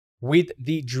With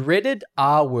the dreaded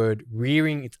R word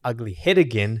rearing its ugly head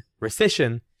again,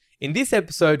 recession, in this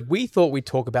episode, we thought we'd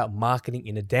talk about marketing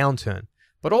in a downturn,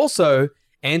 but also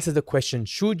answer the question,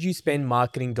 should you spend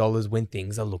marketing dollars when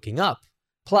things are looking up?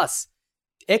 Plus,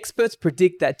 experts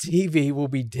predict that TV will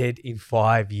be dead in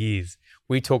 5 years.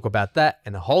 We talk about that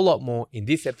and a whole lot more in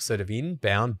this episode of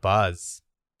Inbound Buzz.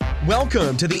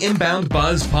 Welcome to the Inbound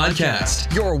Buzz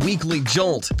Podcast, your weekly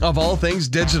jolt of all things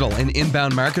digital and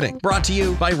inbound marketing. Brought to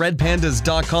you by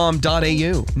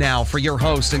redpandas.com.au. Now for your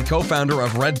host and co-founder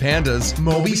of Red Pandas,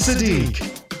 Moby Sadiq.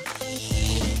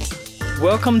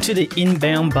 Welcome to the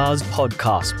Inbound Buzz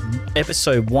Podcast,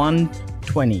 episode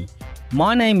 120.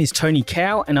 My name is Tony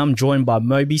Cow and I'm joined by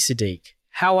Moby Sadiq.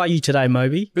 How are you today,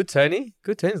 Moby? Good, Tony.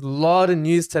 Good, Tony. There's a lot of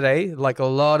news today, like a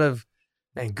lot of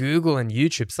Google and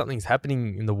YouTube. Something's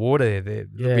happening in the water.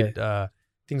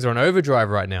 Things are on overdrive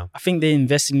right now. I think they're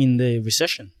investing in the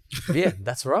recession. Yeah,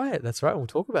 that's right. That's right. We'll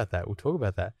talk about that. All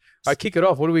right, kick it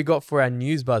off. What do we got for our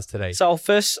news buzz today? So our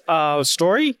first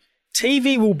story,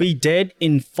 TV will be dead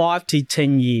in 5 to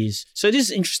 10 years. So this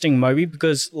is interesting, Moby,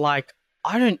 because I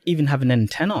don't even have an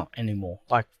antenna anymore,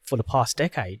 for the past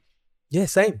decade. Yeah,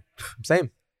 same.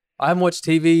 I haven't watched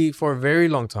TV for a very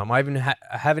long time. I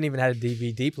haven't even had a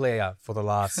DVD player for the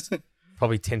last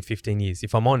probably 10, 15 years,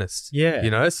 if I'm honest.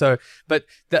 Yeah. But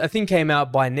a thing came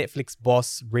out by Netflix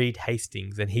boss Reed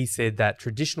Hastings, and he said that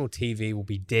traditional TV will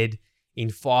be dead in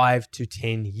 5 to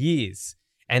 10 years.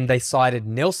 And they cited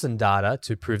Nielsen data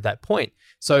to prove that point.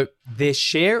 So their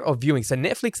share of viewing, so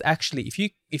Netflix actually, if you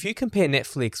compare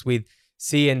Netflix with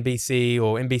CNBC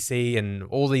or NBC and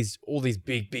all these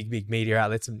big media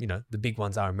outlets, and the big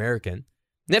ones are American,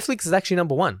 Netflix is actually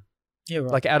number one. Yeah,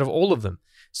 right. Out of all of them.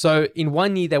 So in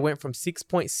 1 year, they went from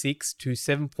 6.6 to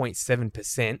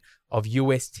 7.7% of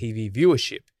US TV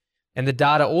viewership. And the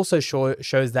data also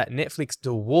shows that Netflix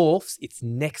dwarfs its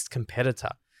next competitor.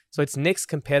 So its next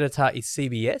competitor is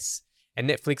CBS, and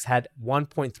Netflix had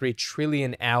 1.3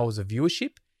 trillion hours of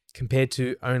viewership compared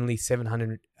to only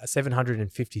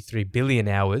 753 billion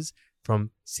hours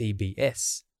from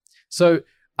CBS. So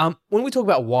when we talk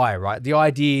about why, right,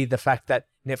 the fact that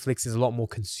Netflix is a lot more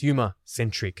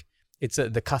consumer-centric,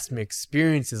 the customer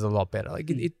experience is a lot better.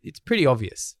 It's pretty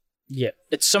obvious. Yeah,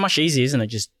 it's so much easier, isn't it?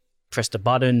 Just press the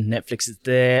button, Netflix is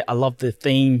there. I love the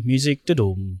theme, music,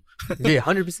 da-dum. Yeah,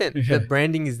 100%. The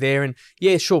branding is there. And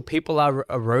yeah, sure, people are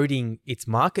eroding its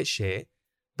market share,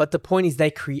 but the point is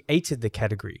they created the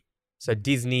category. So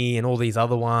Disney and all these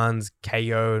other ones,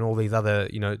 KO and all these other,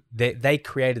 they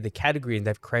created the category and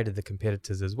they've created the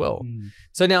competitors as well.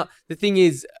 So now the thing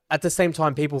is, at the same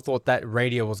time, people thought that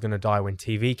radio was going to die when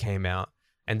TV came out.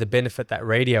 And the benefit that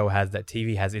radio has, that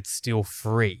TV has, it's still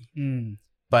free.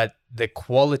 But the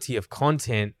quality of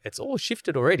content, it's all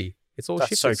shifted already. It's all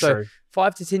shifted. So true.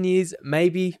 5 to 10 years,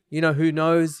 maybe, who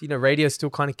knows? Radio's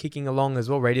still kind of kicking along as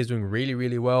well. Radio's doing really,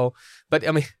 really well. But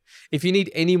I mean, if you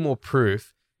need any more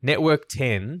proof, Network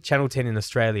 10, Channel 10 in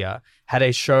Australia, had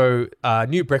a show, a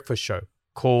new breakfast show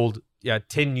called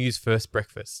 10 News First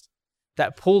Breakfast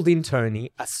that pulled in,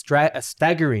 Tony, a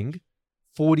staggering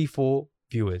 44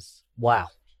 viewers. Wow.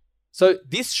 So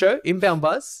this show, Inbound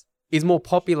Buzz, is more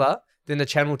popular than the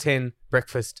Channel 10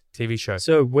 breakfast TV show.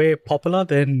 So we're popular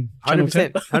than Channel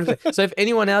 10? 100%. So if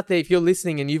anyone out there, if you're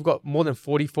listening and you've got more than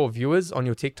 44 viewers on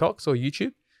your TikToks or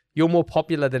YouTube, you're more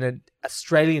popular than an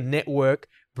Australian network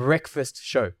breakfast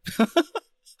show. You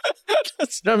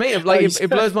know what I mean? It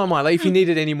blows my mind. If you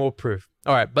needed any more proof.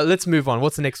 All right, but let's move on.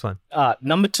 What's the next one?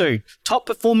 Number 2, top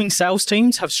performing sales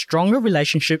teams have stronger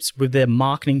relationships with their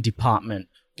marketing department.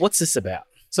 What's this about?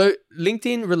 So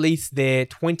LinkedIn released their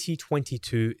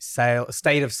 2022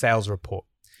 State of Sales report.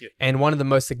 Yep. And one of the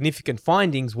most significant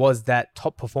findings was that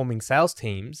top performing sales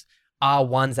teams are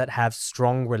ones that have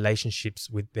strong relationships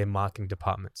with their marketing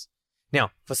departments.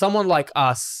 Now, for someone like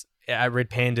us at Red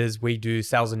Pandas, we do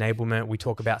sales enablement. We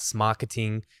talk about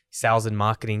smarketing, sales and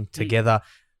marketing together.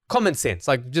 Common sense.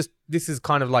 This is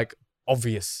kind of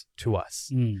obvious to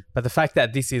us. But the fact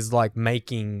that this is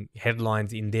making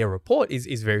headlines in their report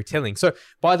is very telling. So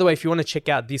by the way, if you want to check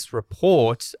out this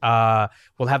report,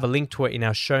 we'll have a link to it in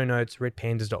our show notes,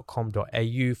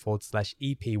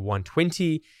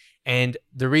 redpandas.com.au/EP120. And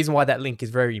the reason why that link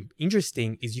is very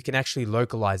interesting is you can actually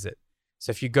localize it. So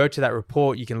if you go to that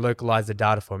report, you can localize the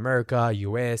data for America,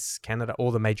 US, Canada, all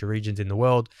the major regions in the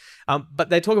world. But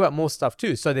they talk about more stuff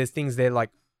too. So there's things there like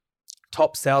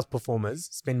top sales performers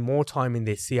spend more time in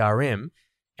their CRM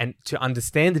and to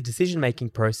understand the decision-making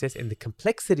process and the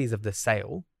complexities of the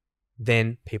sale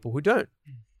than people who don't.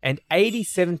 And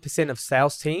 87% of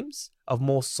sales teams of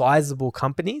more sizable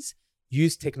companies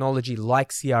use technology like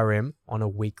CRM on a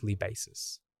weekly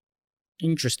basis.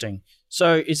 Interesting.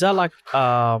 So is that like,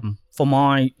 for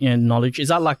my knowledge, is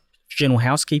that like general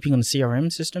housekeeping on the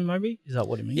CRM system? Maybe is that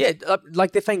what it means? Yeah,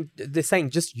 like they're saying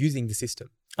just using the system,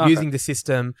 Okay.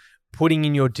 putting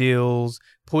in your deals,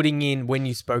 putting in when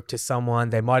you spoke to someone.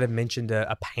 They might have mentioned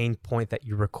a pain point that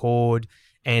you record,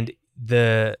 and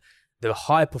the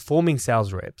high performing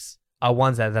sales reps are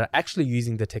ones that are actually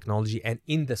using the technology and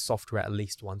in the software at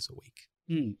least once a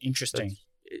week. Interesting.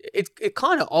 It's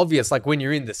kind of obvious, like when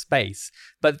you're in the space,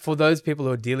 but for those people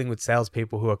who are dealing with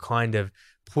salespeople who are kind of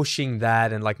pushing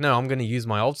that and like, no, I'm going to use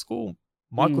my old school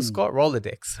Michael Scott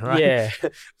Rolodex, right? Yeah.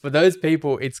 For those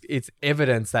people, it's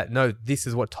evidence that no, this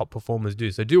is what top performers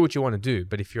do. So do what you want to do,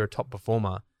 but if you're a top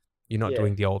performer, you're not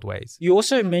doing the old ways. You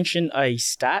also mentioned a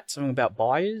stat, something about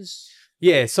buyers.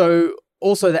 Yeah. So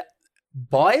also that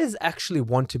buyers actually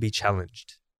want to be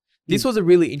challenged. This was a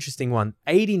really interesting one.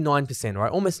 89%,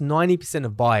 right? Almost 90%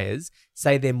 of buyers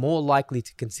say they're more likely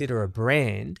to consider a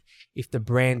brand if the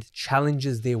brand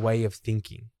challenges their way of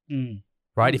thinking,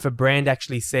 right? If a brand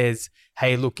actually says,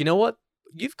 hey, look, you know what?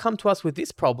 You've come to us with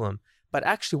this problem, but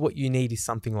actually what you need is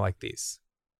something like this.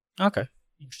 Okay.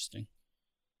 Interesting.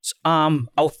 So,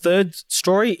 our third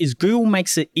story is Google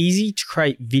makes it easy to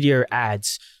create video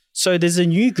ads. So there's a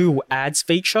new Google Ads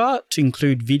feature to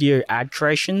include video ad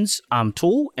creations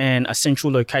tool and a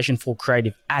central location for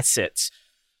creative assets.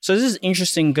 So this is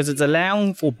interesting because it's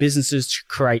allowing for businesses to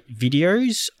create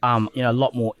videos, a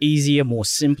lot more easier, more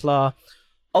simpler.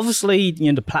 Obviously,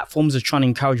 the platforms are trying to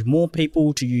encourage more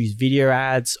people to use video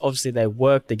ads. Obviously, they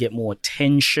work, they get more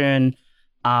attention.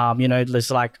 There's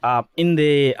like in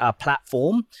their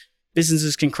platform,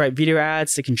 businesses can create video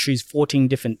ads. They can choose 14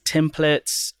 different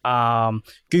templates.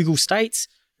 Google states,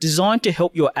 designed to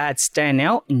help your ads stand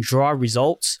out and drive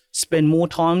results. Spend more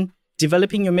time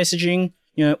developing your messaging,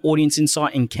 audience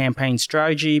insight and campaign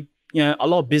strategy. A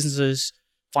lot of businesses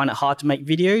find it hard to make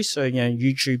videos. So,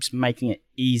 YouTube's making it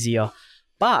easier.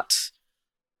 But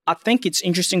I think it's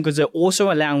interesting because they're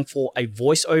also allowing for a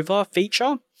voiceover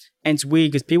feature. And it's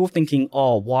weird because people are thinking,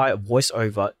 oh, why a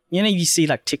voiceover? You see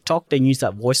like TikTok, they use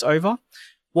that voiceover.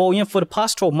 Well, for the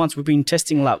past 12 months, we've been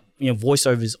testing like,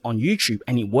 voiceovers on YouTube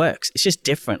and it works. It's just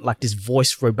different, like this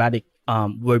robotic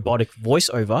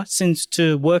voiceover seems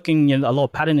to work in a lot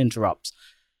of pattern interrupts.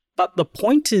 But the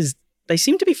point is, they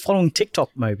seem to be following TikTok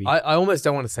maybe. I almost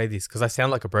don't want to say this because I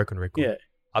sound like a broken record. Yeah.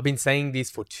 I've been saying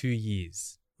this for 2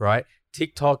 years, right?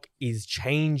 TikTok is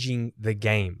changing the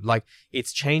game. Like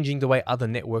it's changing the way other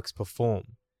networks perform.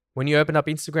 When you open up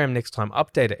Instagram next time,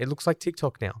 update it. It looks like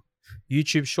TikTok now.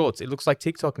 YouTube Shorts, it looks like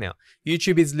TikTok now.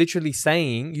 YouTube is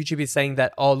saying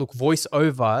that, oh, look,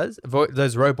 voiceovers,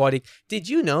 those robotic. Did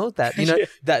you know that,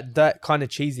 that kind of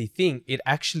cheesy thing, it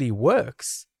actually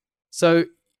works. So,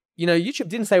 YouTube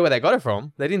didn't say where they got it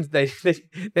from.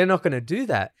 They're not going to do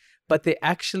that. But they're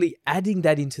actually adding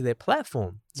that into their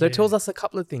platform. So it tells us a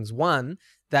couple of things. One,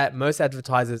 that most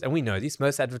advertisers, and we know this,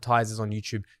 most advertisers on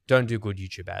YouTube don't do good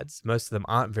YouTube ads. Most of them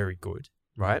aren't very good,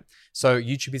 right? So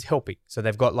YouTube is helping. So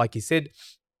they've got, like you said,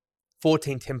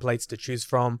 14 templates to choose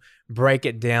from, break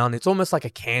it down. It's almost like a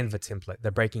Canva template.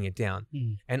 They're breaking it down.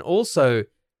 And also,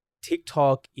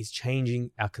 TikTok is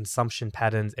changing our consumption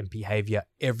patterns and behavior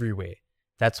everywhere.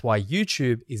 That's why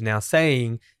YouTube is now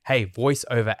saying, hey, voice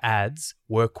over ads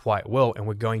work quite well, and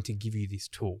we're going to give you this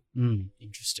tool.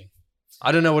 Interesting.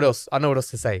 I don't know what else. I know what else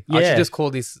to say. I should just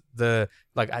call this the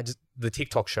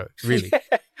TikTok show, really.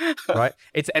 Right?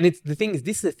 The thing is,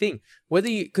 this is the thing.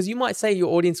 Because you might say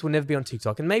your audience will never be on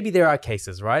TikTok, and maybe there are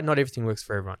cases, right? Not everything works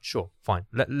for everyone. Sure, fine.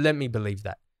 Let me believe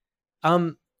that.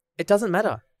 It doesn't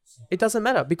matter. It doesn't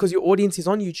matter because your audience is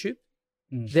on YouTube.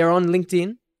 They're on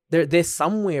LinkedIn. They're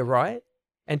somewhere, right?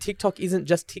 And TikTok isn't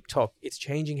just TikTok. It's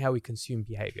changing how we consume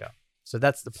behavior. So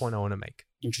that's the point I want to make.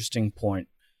 Interesting point.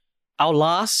 Our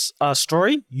last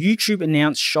story, YouTube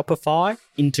announced Shopify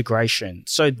integration.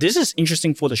 So this is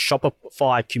interesting for the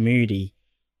Shopify community,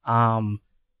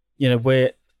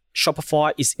 where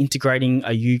Shopify is integrating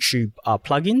a YouTube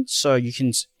plugin. So you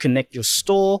can connect your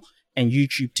store and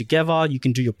YouTube together. You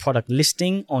can do your product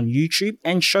listing on YouTube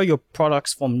and show your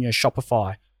products from your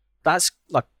Shopify. That's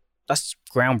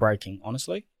groundbreaking,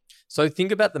 honestly. So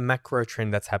think about the macro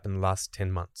trend that's happened the last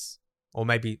 10 months. Or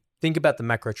maybe think about the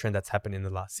macro trend that's happened in the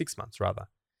last 6 months, rather.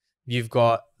 You've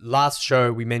got, last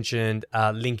show, we mentioned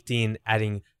LinkedIn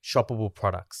adding shoppable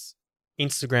products.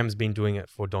 Instagram's been doing it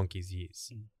for donkey's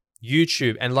years.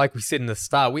 YouTube, and like we said in the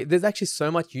start, there's actually so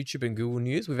much YouTube and Google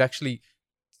news. We've actually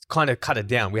kind of cut it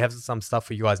down. We have some stuff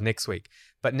for you guys next week.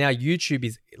 But now YouTube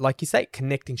is, like you say,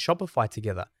 connecting Shopify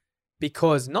together.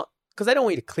 Because they don't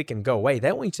want you to click and go away.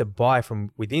 They want you to buy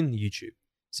from within YouTube.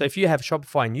 So if you have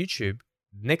Shopify and YouTube,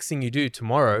 next thing you do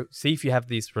tomorrow, see if you have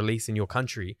this release in your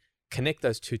country, connect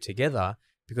those two together,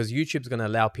 because YouTube's going to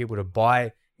allow people to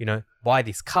buy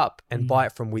this cup and buy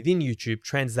it from within YouTube,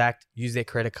 transact, use their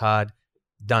credit card,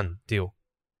 done, deal.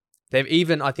 They've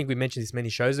even, I think we mentioned this many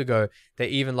shows ago, they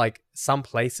even like some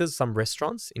places, some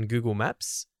restaurants in Google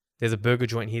Maps, there's a burger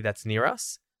joint here that's near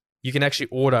us. You can actually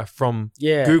order from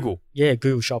Google. Yeah,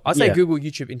 Google Shop. I say Google,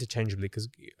 YouTube interchangeably because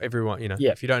everyone,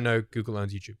 if you don't know, Google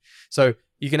owns YouTube. So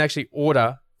you can actually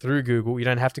order through Google. You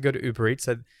don't have to go to Uber Eats.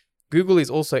 So Google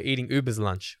is also eating Uber's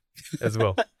lunch as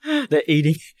well. They're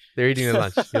eating their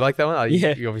lunch. You like that one? Oh,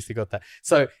 Yeah. You obviously got that.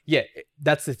 So yeah,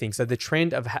 that's the thing. So the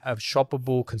trend of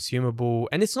shoppable, consumable,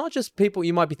 and it's not just people.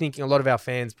 You might be thinking a lot of our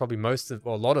fans, probably a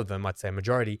lot of them, I'd say a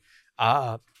majority,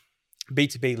 are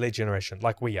B2B lead generation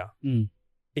like we are.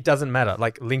 It doesn't matter.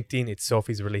 Like LinkedIn itself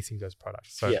is releasing those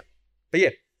products. So, but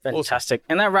yeah, fantastic. Awesome.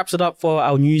 And that wraps it up for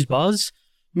our news buzz.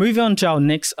 Moving on to our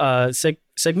next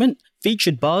segment,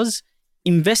 featured buzz,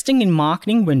 investing in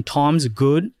marketing when times are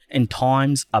good and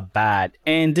times are bad.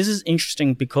 And this is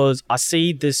interesting because I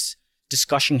see this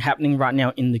discussion happening right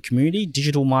now in the community,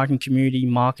 digital marketing community,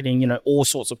 marketing, all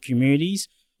sorts of communities,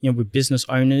 with business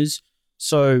owners.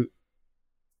 So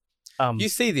you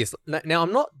see this. Now,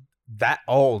 I'm not that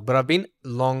old, but I've been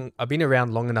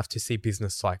around long enough to see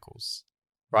business cycles,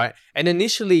 right? And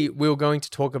initially we were going to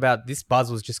talk about, this buzz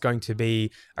was just going to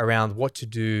be around what to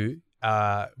do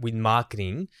with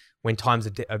marketing when times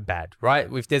are bad, right?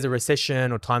 If there's a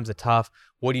recession or times are tough,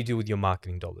 what do you do with your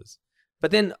marketing dollars?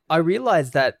 But then I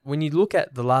realized that when you look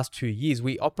at the last 2 years,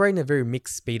 we operate in a very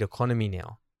mixed speed economy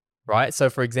now, right? So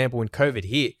for example, when COVID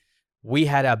hit, we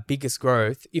had our biggest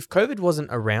growth. If COVID wasn't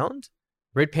around,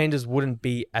 Red Pandas wouldn't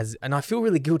be and I feel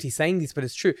really guilty saying this, but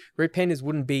it's true. Red Pandas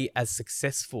wouldn't be as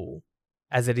successful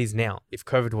as it is now if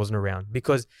COVID wasn't around,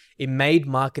 because it made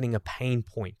marketing a pain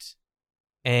point.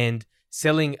 And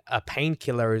selling a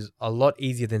painkiller is a lot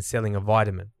easier than selling a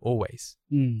vitamin, always,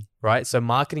 right? So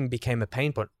marketing became a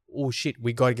pain point. Oh shit,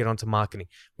 we got to get onto marketing.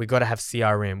 We got to have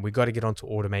CRM. We got to get onto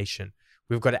automation.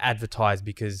 We've got to advertise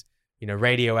because,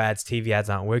 radio ads, TV ads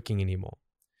aren't working anymore.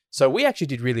 So we actually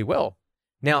did really well.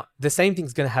 Now, the same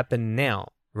thing's going to happen now,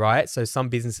 right? So some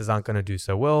businesses aren't going to do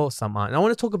so well, some aren't. And I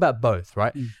want to talk about both,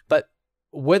 right? But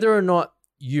whether or not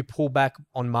you pull back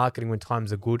on marketing when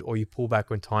times are good or you pull back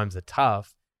when times are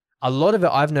tough, a lot of it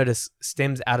I've noticed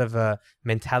stems out of a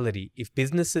mentality. If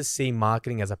businesses see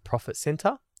marketing as a profit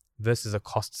center versus a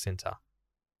cost center.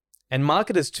 And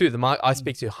marketers too, I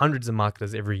speak to hundreds of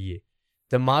marketers every year.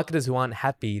 The marketers who aren't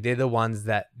happy, they're the ones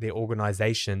that their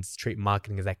organizations treat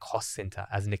marketing as a cost center,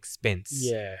 as an expense.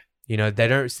 Yeah. They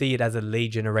don't see it as a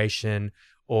lead generation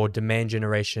or demand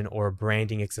generation or a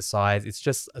branding exercise. It's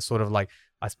just a sort of like,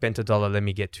 I spent $1, let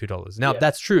me get $2. Now,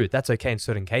 that's true. That's okay in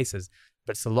certain cases,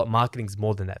 but it's a lot. Marketing's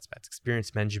more than that. It's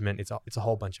experience management. It's a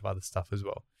whole bunch of other stuff as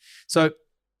well. So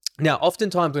now,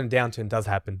 oftentimes when a downturn does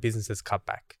happen, businesses cut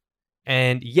back.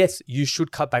 And yes, you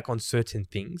should cut back on certain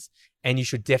things, and you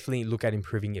should definitely look at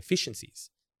improving efficiencies.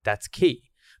 That's key.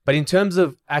 But in terms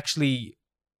of actually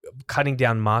cutting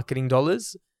down marketing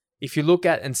dollars, if you look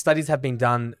at, and studies have been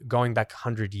done going back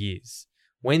 100 years,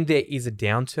 when there is a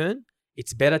downturn,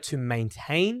 it's better to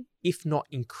maintain, if not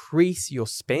increase your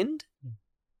spend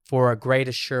for a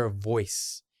greater share of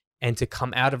voice and to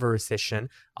come out of a recession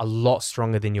a lot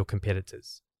stronger than your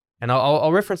competitors. And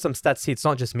I'll reference some stats here. It's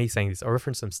not just me saying this. I'll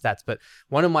reference some stats. But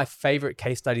one of my favorite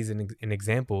case studies and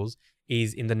examples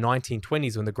is in the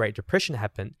 1920s when the Great Depression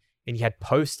happened, and you had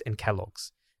Post and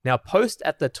Kellogg's. Now, Post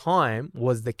at the time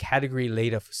was the category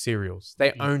leader for cereals.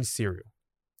 They owned cereal,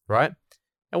 right?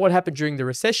 And what happened during the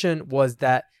recession was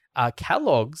that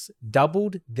Kellogg's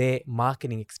doubled their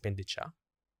marketing expenditure,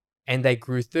 and they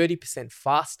grew 30%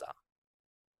 faster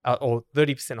or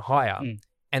 30% higher.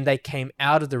 And they came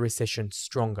out of the recession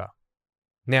stronger.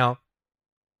 Now,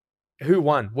 who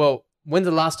won? Well, when's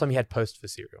the last time you had Post for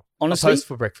cereal? Honestly, Post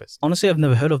for breakfast? Honestly, I've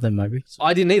never heard of them, maybe.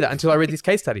 I didn't either until I read this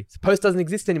case study. Post doesn't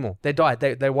exist anymore. They died.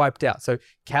 They wiped out. So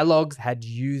Kellogg's had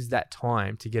used that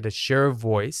time to get a share of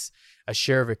voice, a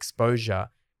share of exposure,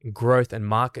 growth, and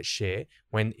market share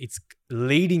when its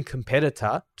leading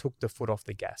competitor took the foot off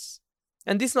the gas.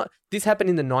 And this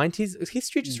happened in the 90s.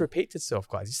 History just repeats itself,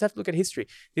 guys. You just have to look at history.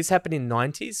 This happened in the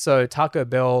 90s. So Taco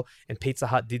Bell and Pizza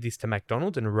Hut did this to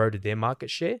McDonald's and eroded their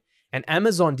market share. And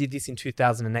Amazon did this in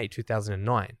 2008,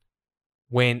 2009,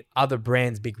 when other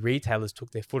brands, big retailers,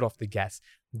 took their foot off the gas.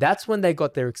 That's when they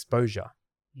got their exposure,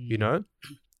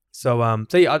 So,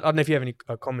 yeah, I don't know if you have any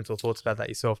comments or thoughts about that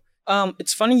yourself.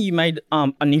 It's funny you made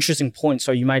an interesting point.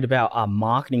 So you made about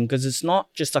marketing, because it's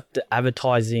not just like the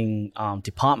advertising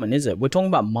department, is it? We're talking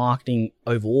about marketing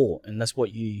overall, and that's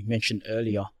what you mentioned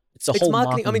earlier. It's a It's whole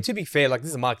marketing. I mean, to be fair, like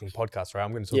this is a marketing podcast, right?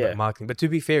 I'm going to talk Yeah. about marketing, but to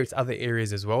be fair, it's other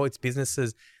areas as well. It's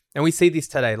businesses, and we see this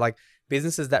today, like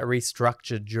businesses that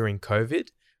restructured during COVID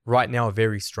right now are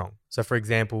very strong. So for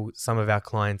example, some of our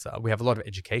clients, we have a lot of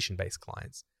education-based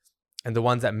clients, and the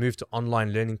ones that move to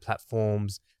online learning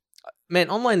platforms, man,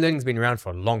 online learning's been around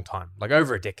for a long time, like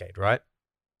over a decade, right?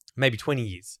 Maybe 20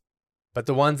 years. But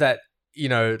the ones that, you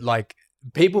know, like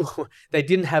people, they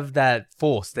didn't have that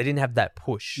force. They didn't have that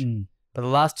push. But the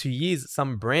last 2 years,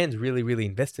 some brands really, really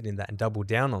invested in that and doubled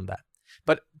down on that.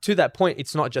 But to that point,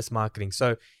 it's not just marketing.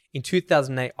 So in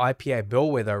 2008, IPA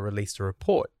Bellwether released a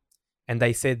report, and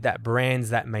they said that brands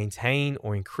that maintain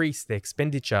or increase their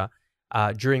expenditure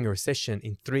during a recession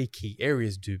in 3 key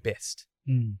areas do best.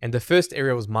 And the first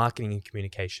area was marketing and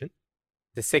communication.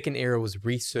 The second area was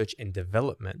research and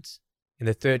development. And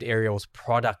the third area was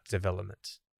product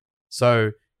development.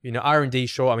 So, you know, R&D,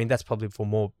 sure, I mean, that's probably for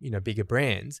more, you know, bigger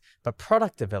brands, but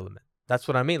product development, that's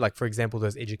what I mean. Like, for example,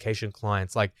 those education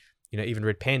clients, like, you know, even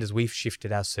Red Pandas, we've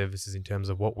shifted our services in terms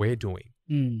of what we're doing.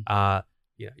 You know,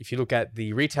 if you look at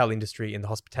the retail industry and the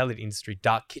hospitality industry,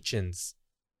 dark kitchens,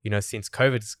 you know, since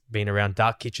COVID's been around,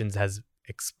 dark kitchens has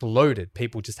exploded.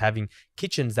 People just having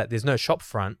kitchens that there's no shop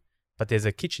front, but there's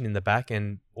a kitchen in the back,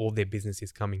 and all their business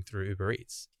is coming through Uber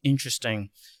Eats.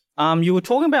 Interesting. You were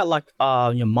talking about like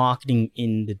your marketing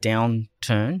in the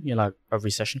downturn, you know, like a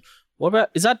recession. What about,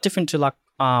 is that different to like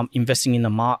investing in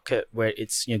the market where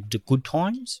it's, you know, the good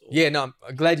times? Or? Yeah, no,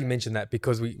 I'm glad you mentioned that,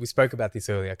 because we spoke about this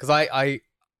earlier. Because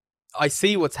I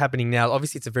see what's happening now.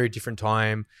 Obviously, it's a very different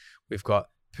time. We've got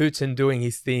Putin doing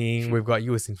his thing. We've got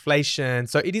US inflation.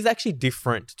 So it is actually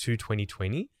different to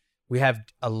 2020. We have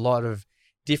a lot of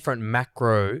different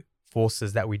macro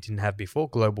forces that we didn't have before,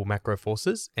 global macro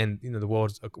forces. And, you know, the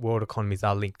world economies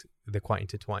are linked. They're quite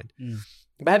intertwined.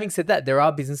 But having said that, there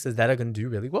are businesses that are going to do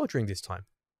really well during this time.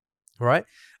 All right.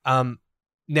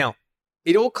 Now,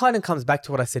 it all kind of comes back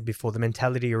to what I said before, the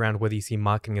mentality around whether you see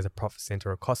marketing as a profit center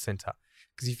or a cost center.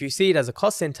 Because if you see it as a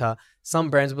cost center, some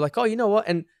brands will be like, oh, you know what?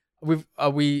 And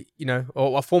we, you know,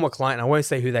 or a former client, I won't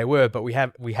say who they were, but we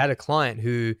had a client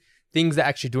who things are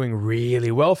actually doing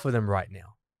really well for them right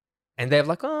now. And they're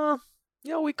like, oh,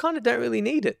 you know, we kind of don't really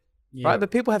need it. Yeah. Right. But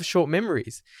people have short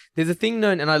memories. There's a thing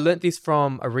known, and I learned this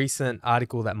from a recent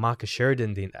article that Marcus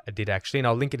Sheridan did actually, and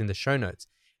I'll link it in the show notes.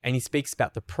 And he speaks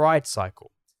about the pride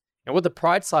cycle. And what the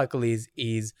pride cycle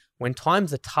is when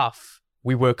times are tough,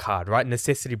 we work hard, right?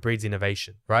 Necessity breeds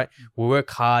innovation, right? We work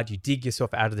hard, you dig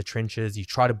yourself out of the trenches, you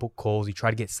try to book calls, you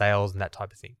try to get sales and that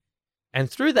type of thing.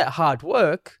 And through that hard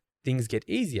work, things get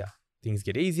easier. Things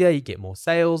get easier, you get more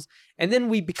sales, and then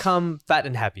we become fat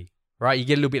and happy, right? You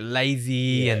get a little bit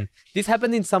lazy. And this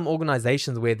happened in some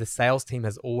organizations where the sales team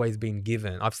has always been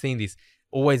given, I've seen this,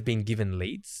 always been given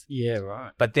leads. Yeah,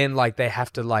 right. But then like they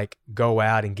have to like go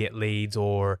out and get leads,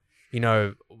 or, you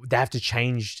know, they have to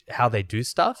change how they do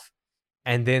stuff.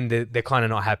 And then they're kind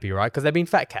of not happy, right? Because they've been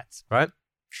fat cats, right?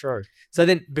 Sure. So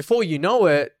then before you know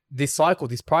it, this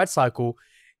pride cycle,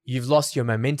 you've lost your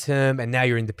momentum, and now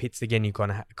you're in the pits again. You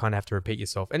kind of have to repeat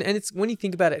yourself. And it's, when you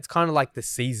think about it, it's kind of like the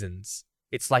seasons.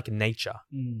 It's like nature,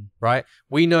 right?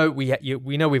 We know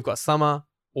we've got summer,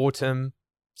 autumn,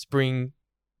 spring,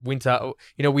 winter.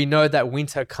 You know, we know that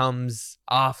winter comes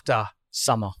after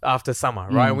summer,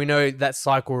 right? We know that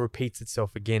cycle repeats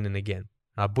itself again and again.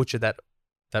 I butchered that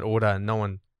order, and no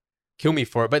one kill me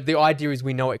for it. But the idea is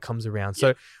we know it comes around.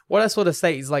 So what I sort of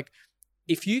say is, like,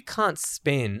 if you can't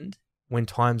spend when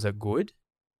times are good,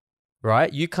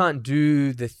 right? You can't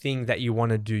do the thing that you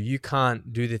want to do. You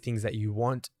can't do the things that you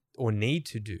want or need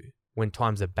to do when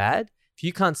times are bad. If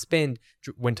you can't spend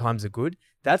when times are good,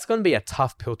 that's going to be a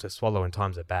tough pill to swallow when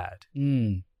times are bad.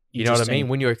 You know what I mean?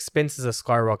 When your expenses are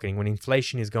skyrocketing, when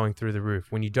inflation is going through the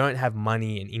roof, when you don't have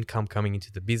money and income coming into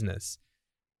the business,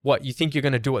 what, you think you're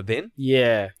going to do it then?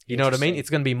 Yeah. You know what I mean?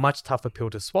 It's going to be a much tougher pill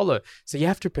to swallow. So you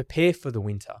have to prepare for the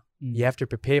winter. You have to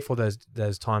prepare for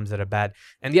those times that are bad.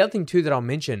 And the other thing too that I'll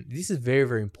mention, this is very,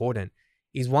 very important,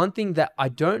 is one thing that I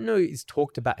don't know is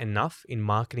talked about enough in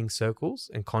marketing circles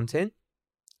and content,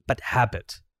 but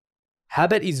habit.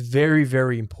 Habit is very,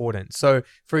 very important. So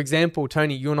for example,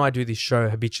 Tony, you and I do this show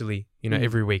habitually, you know,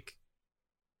 every week.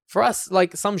 For us,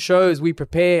 like some shows, we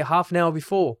prepare half an hour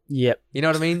before. Yep. You know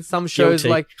what I mean? Some shows, Guilty.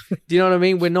 like, do you know what I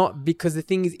mean? We're not, because the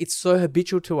thing is, it's so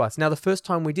habitual to us. Now, the first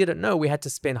time we did it, no, we had to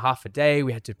spend half a day.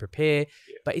 We had to prepare,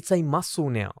 but it's a muscle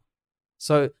now.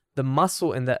 So the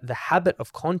muscle and the habit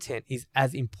of content is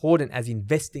as important as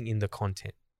investing in the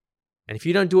content. And if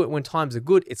you don't do it when times are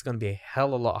good, it's going to be a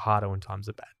hell of a lot harder when times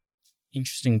are bad.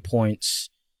 Interesting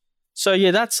points. So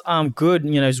yeah, that's good.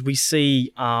 You know, as we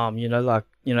see, you know, like,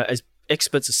 you know, as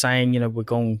experts are saying, you know, we're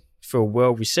going through a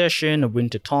world recession, or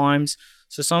winter times.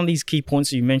 So some of these key points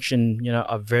that you mentioned,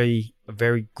 are very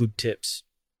good tips.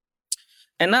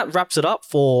 And that wraps it up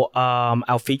for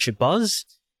our featured buzz.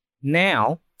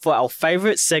 Now, for our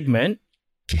favorite segment,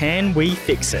 Can We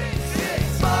Fix It?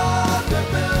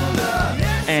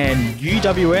 And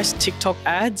UWS TikTok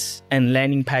ads and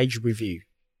landing page review.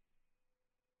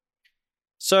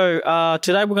 So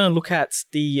today we're going to look at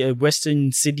the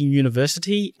Western Sydney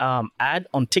University ad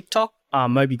on TikTok.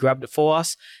 Moby grabbed it for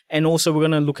us. And also we're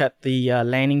going to look at the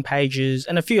landing pages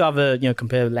and a few other,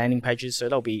 comparative landing pages. So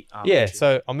that'll be...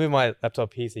 so I'll move my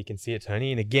laptop here so you can see it,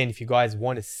 Tony. And again, if you guys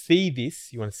want to see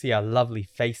this, you want to see our lovely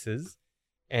faces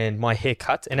and my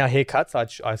haircut and our haircuts, I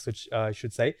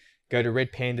should say, go to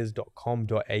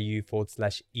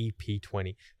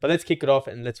redpandas.com.au/EP20. But let's kick it off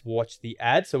and let's watch the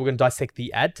ad. So we're going to dissect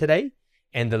the ad today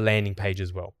and the landing page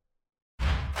as well.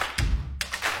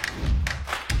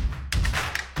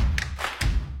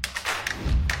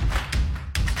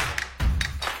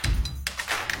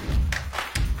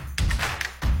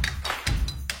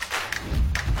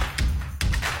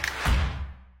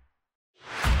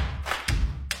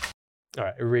 All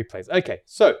right, it replays. Okay,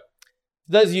 so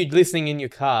those of you listening in your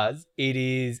cars, it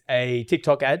is a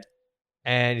TikTok ad,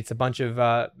 and it's a bunch of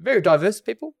very diverse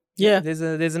people. Yeah. There's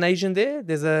an Asian there.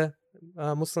 There's a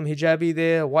Muslim hijabi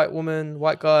there, a white woman,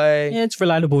 white guy. Yeah, it's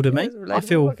relatable to me. Relatable. I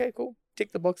feel... Okay, cool.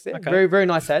 Tick the box there. Okay. Very, very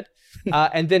nice ad.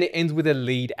 And then it ends with a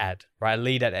lead ad, right? A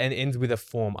lead ad and ends with a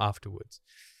form afterwards.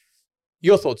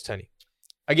 Your thoughts, Tony?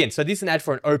 Again, so this is an ad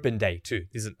for an open day too.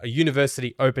 This is a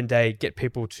university open day. Get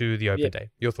people to the open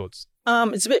day. Your thoughts?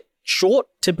 It's a bit short,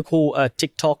 typical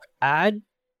TikTok ad.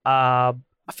 I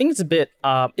think it's a bit,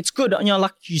 it's good.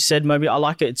 Like you said, Moby, I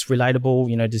like it. It's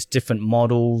relatable. There's different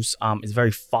models. It's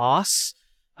very fast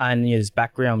and there's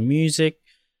background music.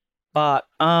 But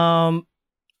I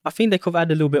think they could have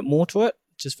added a little bit more to it,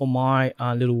 just for my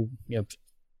little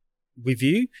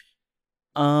review.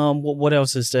 What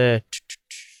else is there?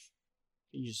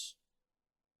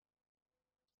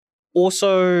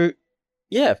 Also,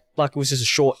 yeah, like it was just a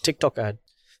short TikTok ad.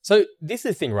 So this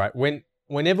is the thing, right?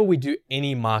 Whenever we do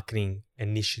any marketing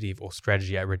initiative or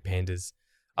strategy at Red Pandas,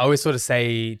 I always sort of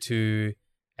say to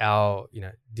our,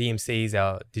 DMCs,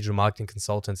 our digital marketing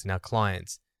consultants and our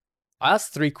clients, I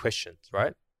ask 3 questions,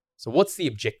 right? So what's the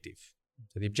objective?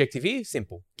 So the objective here is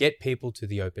simple. Get people to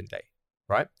the open day,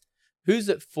 right? Who's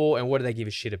it for and what do they give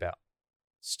a shit about?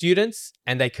 Students,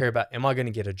 and they care about, am I going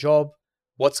to get a job?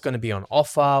 What's going to be on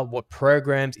offer? What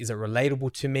programs? Is it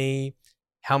relatable to me?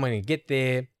 How am I going to get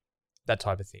there? That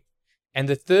type of thing. And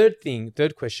the third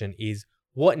question is,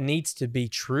 what needs to be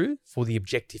true for the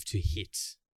objective to hit?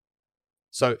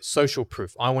 So social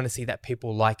proof. I want to see that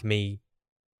people like me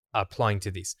are applying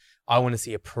to this. I want to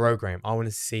see a program. I want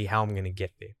to see how I'm going to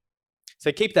get there.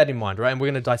 So keep that in mind, right? And we're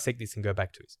going to dissect this and go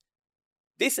back to it.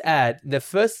 This ad, the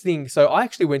first thing, so I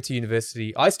actually went to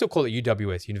university. I still call it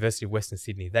UWS, University of Western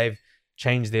Sydney. They've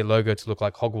changed their logo to look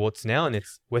like Hogwarts now, and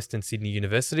it's Western Sydney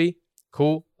University.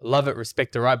 Cool. Love it,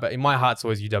 respect it, right? But in my heart, it's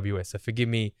always UWS. So forgive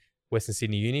me, Western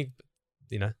Sydney Uni.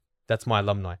 That's my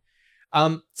alumni.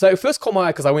 So it first caught my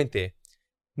eye because I went there.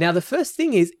 Now, the first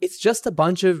thing is, it's just a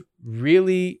bunch of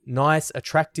really nice,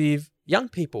 attractive young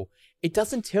people. It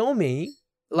doesn't tell me,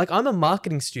 like, I'm a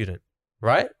marketing student,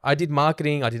 right? I did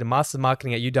marketing. I did a master's of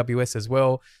marketing at UWS as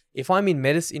well. If I'm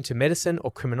into medicine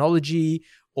or criminology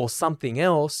or something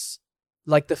else,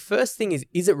 like the first thing is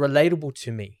it relatable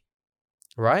to me,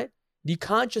 right? You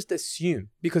can't just assume,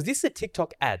 because this is a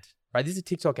TikTok ad, right? This is a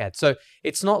TikTok ad. So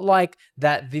it's not like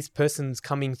that this person's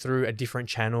coming through a different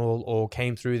channel or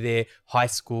came through their high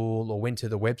school or went to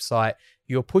the website.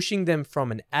 You're pushing them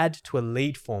from an ad to a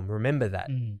lead form. Remember that.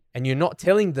 And you're not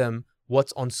telling them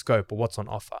what's on scope or what's on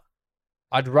offer.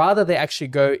 I'd rather they actually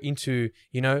go into,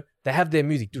 they have their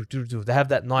music, they have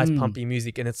that nice pumpy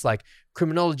music, and it's like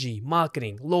criminology,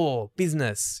 marketing, law,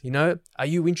 business, are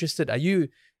you interested? Are you,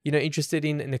 interested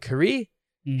in a career?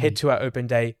 Head to our open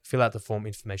day, fill out the form,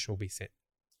 information will be sent.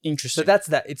 Interesting. So that's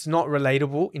that. It's not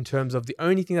relatable in terms of the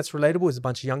only thing that's relatable is a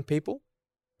bunch of young people,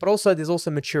 but also there's also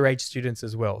mature age students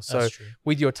as well. So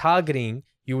with your targeting,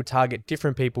 you would target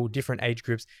different people, different age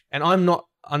groups. And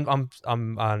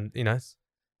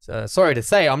sorry to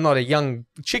say, I'm not a young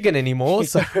chicken anymore.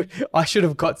 So I should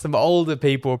have got some older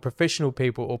people, professional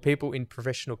people, or people in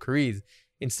professional careers.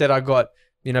 Instead, I got,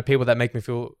 people that make me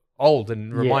feel old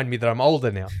and remind me that I'm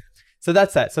older now. So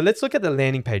that's that. So let's look at the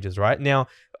landing pages, right? Now,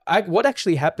 what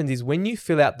actually happens is when you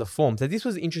fill out the form, so this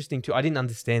was interesting too. I didn't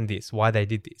understand this, why they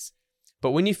did this.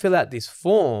 But when you fill out this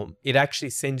form, it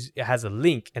actually it has a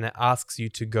link and it asks you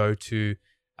to go to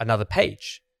another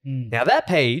page. Now that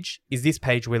page is this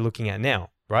page we're looking at now,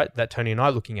 right? That Tony and I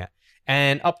are looking at.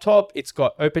 And up top, it's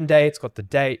got open day, it's got the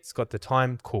date, it's got the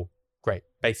time. Cool. Great.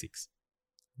 Basics.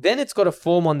 Then it's got a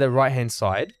form on the right-hand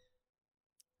side.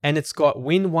 And it's got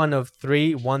win one of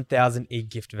 3 1,000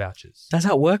 e-gift vouchers. Does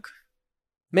that work?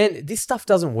 Man, this stuff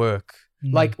doesn't work.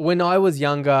 Like when I was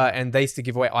younger and they used to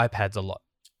give away iPads a lot,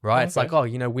 right? It's like,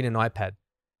 win an iPad.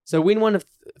 So win one of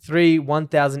 3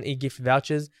 1,000 e-gift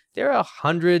vouchers. There are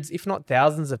hundreds, if not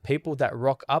thousands of people that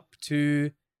rock up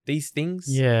to these things.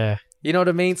 Yeah. You know what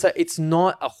I mean? So it's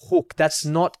not a hook. That's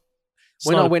not...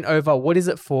 I went over, what is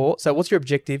it for? So what's your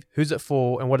objective? Who's it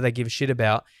for? And what do they give a shit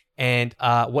about? And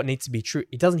what needs to be true?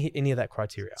 It doesn't hit any of that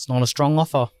criteria. It's not a strong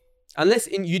offer. Unless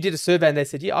you did a survey and they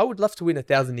said, yeah, I would love to win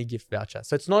 1,000 e-gift voucher.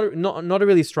 So it's not a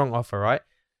really strong offer, right?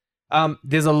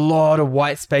 There's a lot of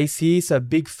white space here. So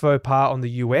big faux pas on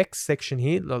the UX section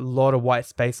here. A lot of white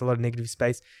space, a lot of negative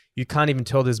space. You can't even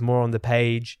tell there's more on the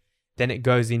page. Then it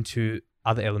goes into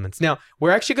other elements. Now,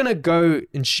 we're actually going to go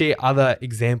and share other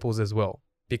examples as well,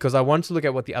 because I want to look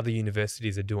at what the other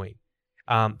universities are doing.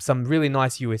 Some really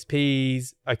nice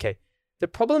USPs. Okay. The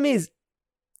problem is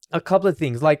a couple of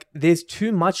things. Like there's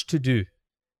too much to do.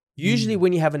 Usually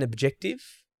when you have an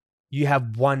objective, you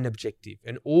have one objective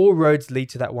and all roads lead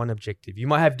to that one objective. You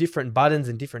might have different buttons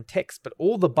and different text, but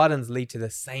all the buttons lead to the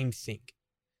same thing.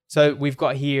 So we've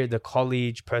got here the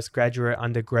college, postgraduate,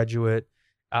 undergraduate,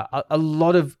 a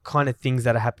lot of kind of things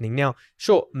that are happening. Now,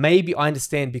 sure, maybe I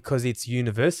understand because it's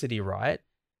university, right?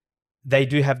 They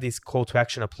do have this call to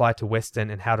action, apply to Western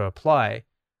and how to apply.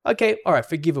 Okay, all right,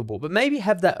 forgivable. But maybe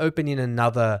have that open in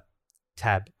another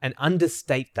tab and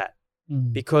understate that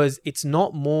because it's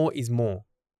not more is more.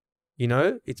 You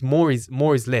know, it's more is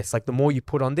less. Like the more you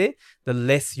put on there, the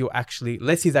less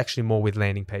less is actually more with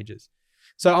landing pages.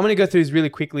 So I'm going to go through this really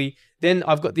quickly. Then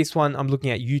I've got this one. I'm looking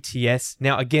at UTS.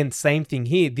 Now, again, same thing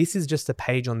here. This is just a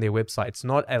page on their website. It's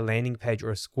not a landing page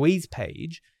or a squeeze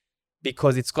page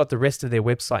because it's got the rest of their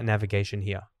website navigation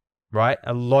here, right?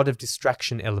 A lot of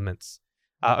distraction elements.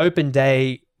 Open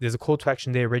day, there's a call to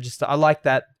action there, register. I like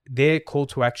that. Their call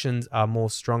to actions are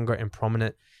more stronger and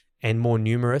prominent and more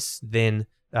numerous than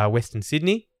Western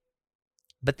Sydney.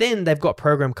 But then they've got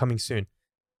program coming soon.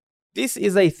 This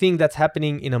is a thing that's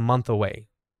happening in a month away,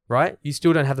 right? You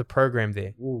still don't have the program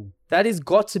there. Ooh. That has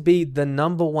got to be the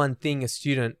number one thing a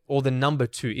student, or the number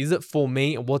two. Is it for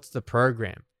me or what's the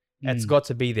program? It's got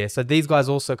to be there. So these guys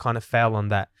also kind of fail on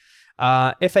that.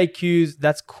 FAQs,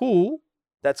 that's cool.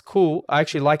 That's cool. I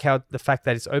actually like how the fact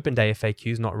that it's open day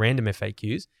FAQs, not random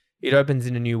FAQs. It opens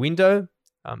in a new window.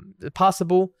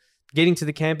 Passable. Getting to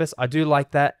the campus, I do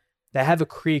like that. They have a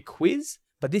career quiz,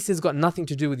 but this has got nothing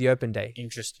to do with the open day.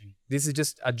 Interesting. This is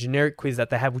just a generic quiz that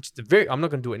they have, which is I'm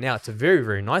not going to do it now. It's a very,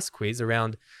 very nice quiz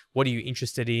around what are you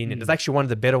interested in. And it's actually one of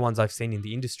the better ones I've seen in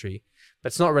the industry,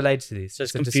 but it's not related to this. So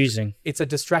it's confusing. It's a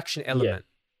distraction element.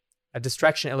 Yeah. A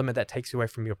distraction element that takes you away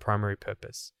from your primary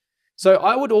purpose. So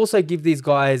I would also give these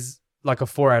guys like a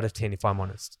 4 out of 10, if I'm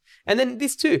honest. And then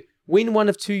this too, win one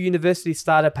of 2 university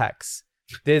starter packs.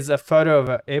 There's a photo of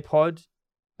an AirPod,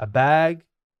 a bag,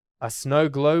 a snow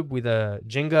globe with a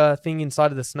Jenga thing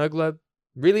inside of the snow globe.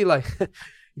 Really, like,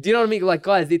 do you know what I mean? Like,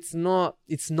 guys, it's not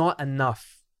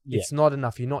enough. Yeah. It's not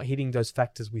enough. You're not hitting those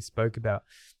factors we spoke about.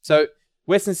 So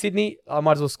Western Sydney, I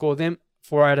might as well score them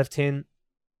 4 out of 10.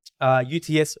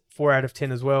 UTS, 4 out of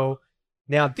 10 as well.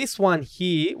 Now, this one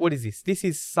here, what is this? This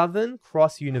is Southern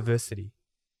Cross University.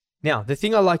 Now, the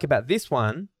thing I like about this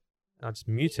one, I'll just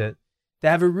mute it. They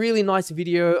have a really nice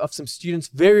video of some students,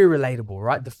 very relatable,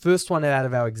 right? The first one out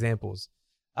of our examples.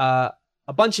 A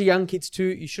bunch of young kids too.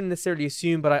 You shouldn't necessarily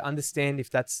assume, but I understand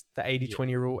if that's the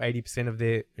 80-20 rule, 80% of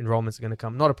their enrollments are going to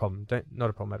come. Not a problem.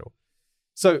 Not a problem at all.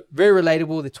 So very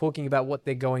relatable. They're talking about what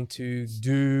they're going to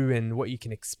do and what you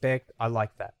can expect. I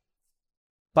like that.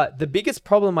 But the biggest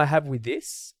problem I have with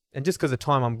this, and just because of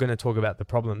time, I'm going to talk about the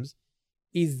problems,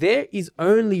 is there is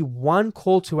only one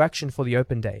call to action for the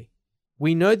open day.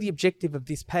 We know the objective of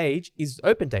this page is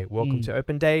open day. Welcome to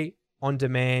open day, on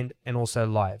demand, and also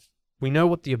live. We know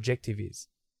what the objective is.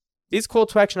 This call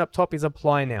to action up top is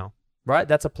apply now, right?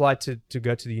 That's applied to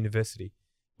go to the university.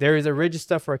 There is a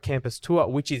register for a campus tour,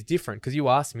 which is different because you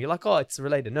asked me, you're like, oh, it's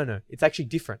related. No, it's actually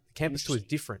different. The campus tour is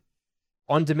different.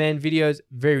 On-demand videos,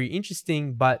 very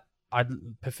interesting, but I'd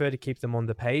prefer to keep them on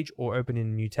the page or open in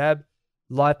a new tab.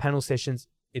 Live panel sessions,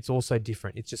 it's also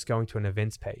different. It's just going to an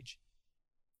events page.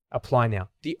 Apply now.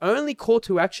 The only call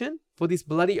to action for this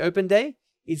bloody open day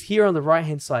is here on the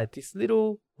right-hand side. This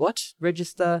little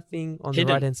register thing on the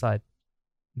right-hand side.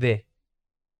 There.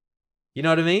 You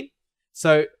know what I mean?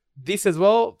 So this as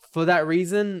well, for that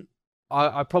reason,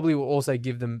 I probably will also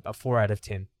give them a 4 out of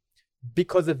 10.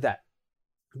 because of that.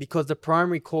 Because the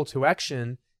primary call to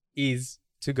action is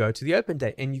to go to the open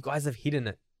day, and you guys have hidden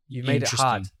it. You've made it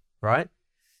hard, right?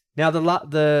 Now,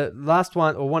 the last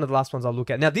one, or one of the last ones I'll look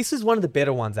at. Now, this is one of the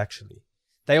better ones, actually.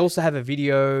 They also have a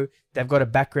video. They've got a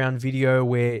background video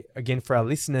where, again, for our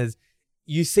listeners,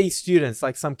 you see students,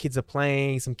 like some kids are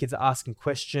playing, some kids are asking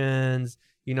questions,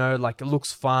 you know, like it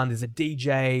looks fun. There's a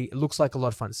DJ. It looks like a lot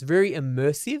of fun. It's very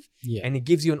immersive, and it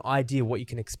gives you an idea what you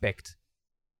can expect.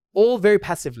 All very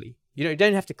passively. You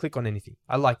don't have to click on anything.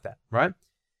 I like that, right?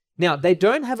 Now, they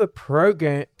don't have a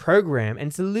program, and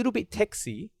it's a little bit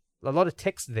texy. A lot of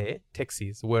text there.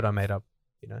 Texy is the word I made up,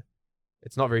 you know.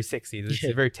 It's not very sexy.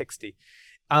 It's very texty.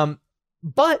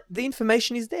 But the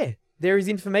information is there. There is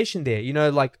information there, you know,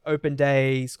 like open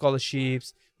day,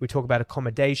 scholarships. We talk about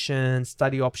accommodation,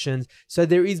 study options. So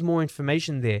there is more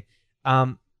information there.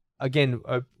 Again,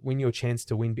 win your chance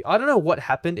to win. I don't know what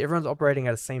happened. Everyone's operating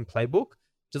out of the same playbook.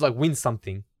 Just like win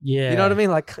something. Yeah. You know what I mean?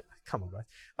 Like, come on, guys.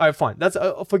 All right, fine. That's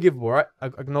forgivable, right?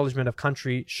 Acknowledgement of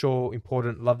country. Sure,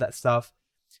 important. Love that stuff.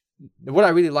 What I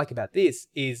really like about this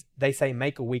is they say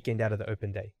make a weekend out of the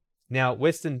open day. Now,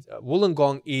 Western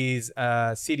Wollongong is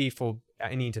a city for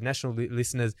any international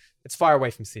listeners. It's far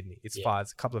away from Sydney. It's far.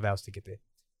 It's a couple of hours to get there.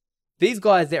 These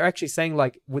guys, they're actually saying,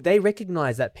 like, would they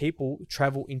recognize that people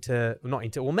travel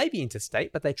maybe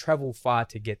interstate, but they travel far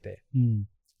to get there.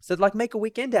 So, like, make a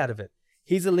weekend out of it.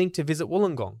 Here's a link to visit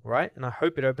Wollongong, right? And I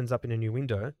hope it opens up in a new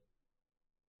window.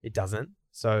 It doesn't.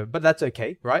 So, but that's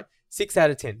okay, right? 6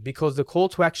 out of 10, because the call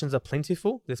to actions are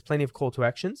plentiful. There's plenty of call to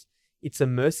actions. It's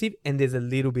immersive, and there's a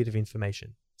little bit of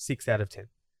information. 6 out of 10.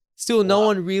 Still, no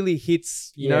one really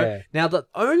hits, you know. Now, the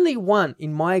only one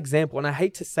in my example, and I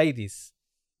hate to say this,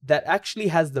 that actually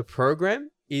has the program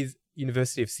is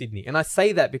University of Sydney. And I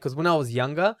say that because when I was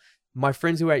younger, my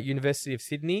friends who were at University of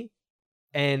Sydney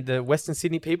and the Western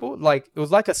Sydney people, like, it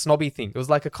was like a snobby thing. It was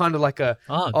like a kind of like a,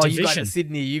 you guys are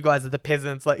Sydney, you guys are the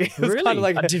peasants. Like, it was kind of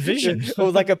like a division. It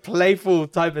was like a playful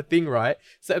type of thing, right?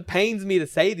 So it pains me to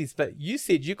say this, but you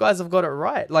guys have got it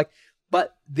right. Like,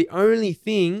 but the only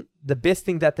thing, the best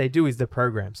thing that they do is the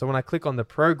program. So when I click on the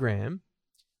program,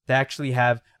 they actually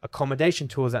have accommodation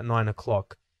tours at 9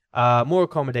 o'clock, more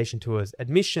accommodation tours,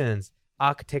 admissions,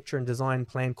 architecture and design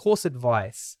plan, course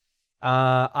advice,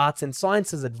 arts and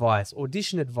sciences advice,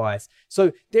 audition advice.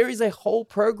 So there is a whole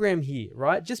program here,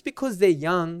 right? Just because they're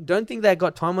young, don't think they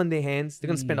got time on their hands. They're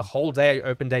going to spend a whole day,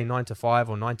 open day 9 to 5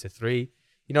 or 9 to 3.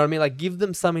 You know what I mean? Like, give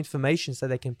them some information so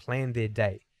they can plan their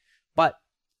day. But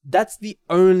that's the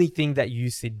only thing that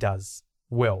USyd does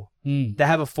well. They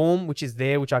have a form which is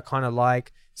there, which I kind of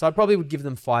like. So I probably would give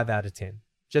them 5 out of 10,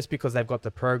 just because they've got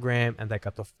the program and they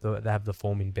have the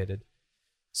form embedded.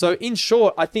 So in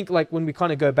short, I think, like, when we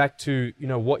kind of go back to, you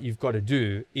know, what you've got to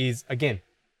do is, again,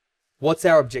 what's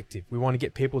our objective? We want to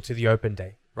get people to the open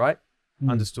day, right?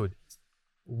 Understood.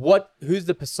 Who's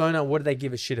the persona? What do they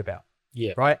give a shit about?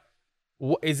 Yeah. Right?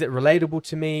 Is it relatable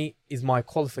to me? Is my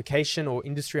qualification or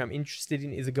industry I'm interested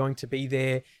in, is it going to be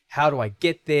there? How do I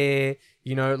get there?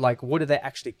 You know, like, what do they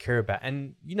actually care about?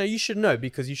 And, you know, you should know,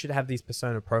 because you should have these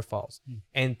persona profiles.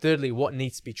 And thirdly, what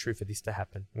needs to be true for this to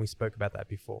happen? We spoke about that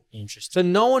before. Interesting. So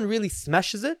no one really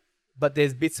smashes it, but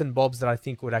there's bits and bobs that I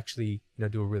think would actually, you know,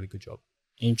 do a really good job.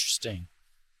 Interesting.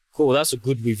 Cool. That's a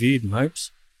good review, Mopes.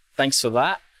 Thanks for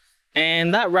that.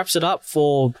 And that wraps it up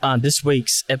for this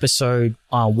week's episode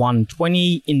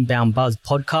 120 Inbound Buzz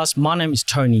podcast. My name is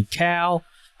Tony Cow.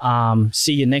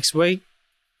 See you next week.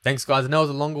 Thanks, guys. I know it was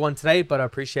a longer one today, but I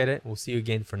appreciate it. We'll see you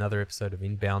again for another episode of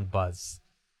Inbound Buzz.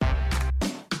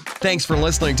 Thanks for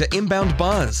listening to Inbound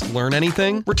Buzz. Learn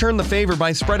anything? Return the favor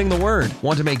by spreading the word.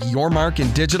 Want to make your mark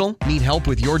in digital? Need help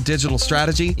with your digital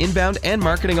strategy, inbound, and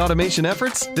marketing automation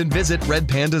efforts? Then visit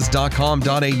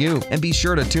redpandas.com.au and be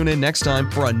sure to tune in next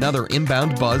time for another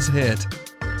Inbound Buzz hit.